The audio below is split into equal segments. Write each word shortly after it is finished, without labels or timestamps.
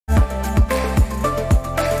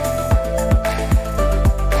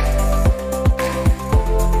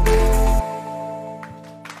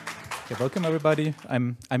Welcome everybody.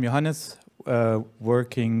 I'm Johannes,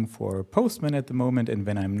 working for Postman at the moment, and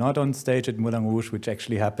when I'm not on stage at Moulin Rouge, which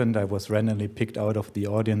actually happened, I was randomly picked out of the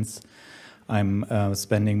audience. I'm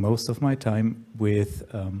spending most of my time with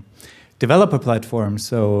developer platforms.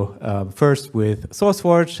 So first with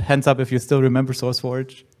SourceForge. Hands up if you still remember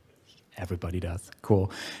SourceForge. Everybody does.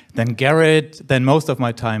 Cool. Then Garrett, then most of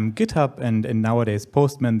my time GitHub, and nowadays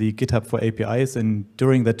Postman, the GitHub for APIs. And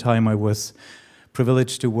during that time, I was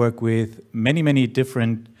privileged to work with many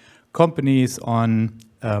different companies on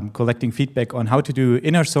collecting feedback on how to do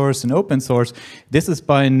inner source and open source. This is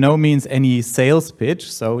by no means any sales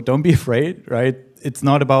pitch, so don't be afraid, right? It's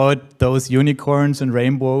not about those unicorns and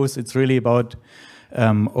rainbows. It's really about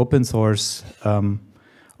open source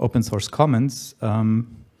comments.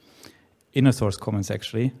 Inner source comments,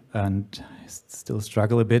 actually, and I still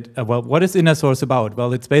struggle a bit. Well, what is inner source about?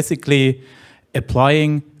 Well, it's basically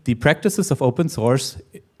applying the practices of open source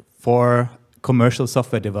for commercial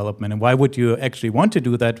software development. And why would you actually want to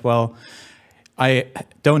do that? Well, I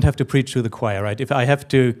don't have to preach to the choir, right? If I have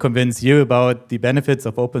to convince you about the benefits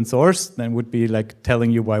of open source, then it would be like telling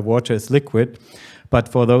you why water is liquid. But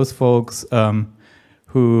for those folks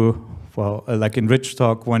who, well, like in Rich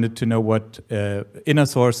Talk, wanted to know what inner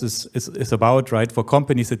source is about, right? For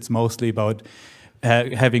companies, it's mostly about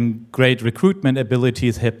having great recruitment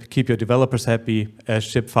abilities, keep your developers happy,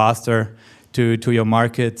 ship faster to your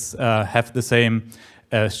markets, have the same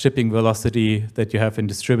shipping velocity that you have in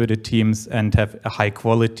distributed teams, and have a high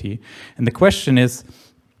quality. And the question is,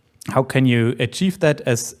 how can you achieve that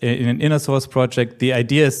as in an inner source project? The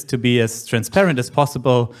idea is to be as transparent as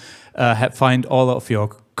possible, find all of your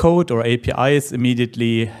code or APIs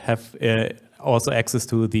immediately, have also access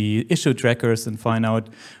to the issue trackers and find out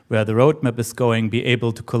where the roadmap is going, be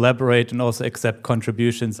able to collaborate and also accept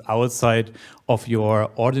contributions outside of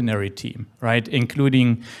your ordinary team, right?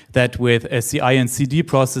 Including that with a CI and CD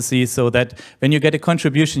processes, so that when you get a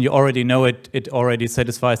contribution, you already know it already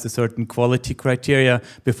satisfies a certain quality criteria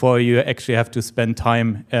before you actually have to spend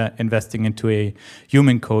time investing into a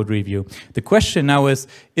human code review. The question now is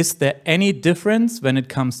there any difference when it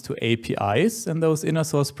comes to APIs and those inner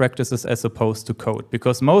source practices as opposed to code?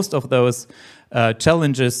 Because most of those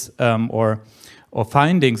challenges or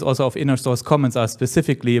findings also of inner source comments are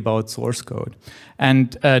specifically about source code.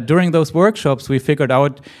 And during those workshops, we figured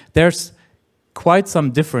out there's quite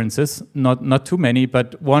some differences, not too many,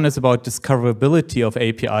 but one is about discoverability of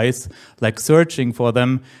APIs, like searching for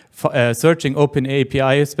them. Searching open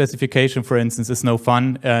API specification, for instance, is no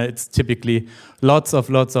fun. It's typically lots of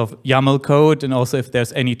YAML code, and also if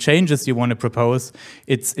there's any changes you want to propose,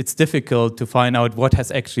 it's difficult to find out what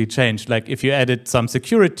has actually changed. Like if you added some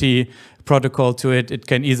security protocol to it, it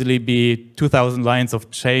can easily be 2,000 lines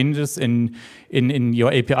of changes in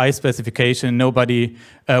your API specification. Nobody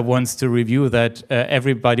wants to review that.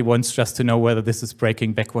 Everybody wants just to know whether this is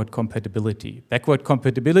breaking backward compatibility. Backward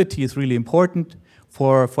compatibility is really important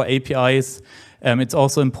for APIs. It's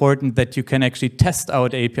also important that you can actually test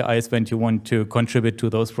out APIs when you want to contribute to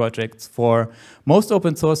those projects. For most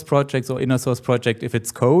open source projects or inner source project, if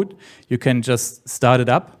it's code, you can just start it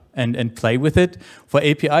up and play with it. For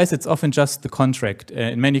APIs, it's often just the contract.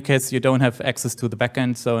 In many cases, you don't have access to the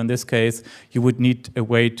backend. So in this case, you would need a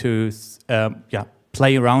way to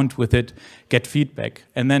play around with it, get feedback.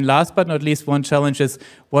 And then last but not least, one challenge is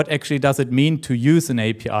what actually does it mean to use an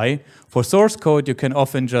API? For source code, you can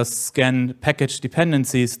often just scan package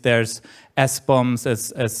dependencies. There's SBOMs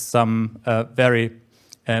as some very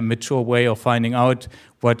mature way of finding out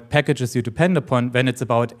what packages you depend upon. When it's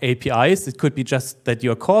about APIs, it could be just that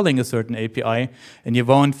you're calling a certain API and you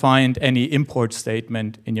won't find any import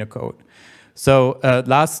statement in your code. So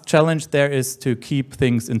last challenge there is to keep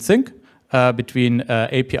things in sync between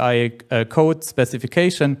API code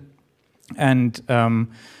specification and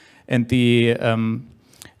the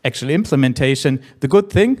actual implementation. The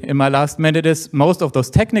good thing in my last minute is most of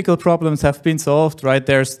those technical problems have been solved, right?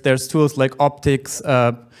 There's tools like Optics,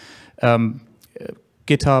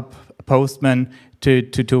 GitHub, Postman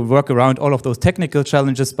to work around all of those technical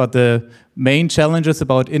challenges, but the main challenges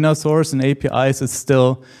about inner source and APIs is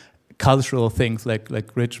still cultural things like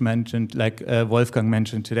Rich mentioned, like Wolfgang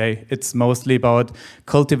mentioned today. It's mostly about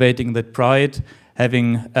cultivating that pride,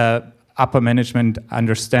 having upper management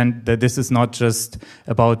understand that this is not just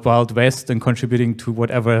about Wild West and contributing to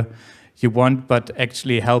whatever you want, but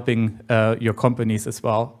actually helping your companies as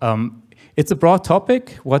well. It's a broad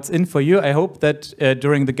topic. What's in for you? I hope that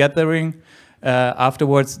during the gathering,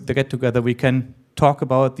 afterwards, the get-together, we can talk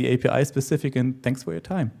about the API specific, and thanks for your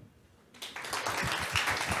time.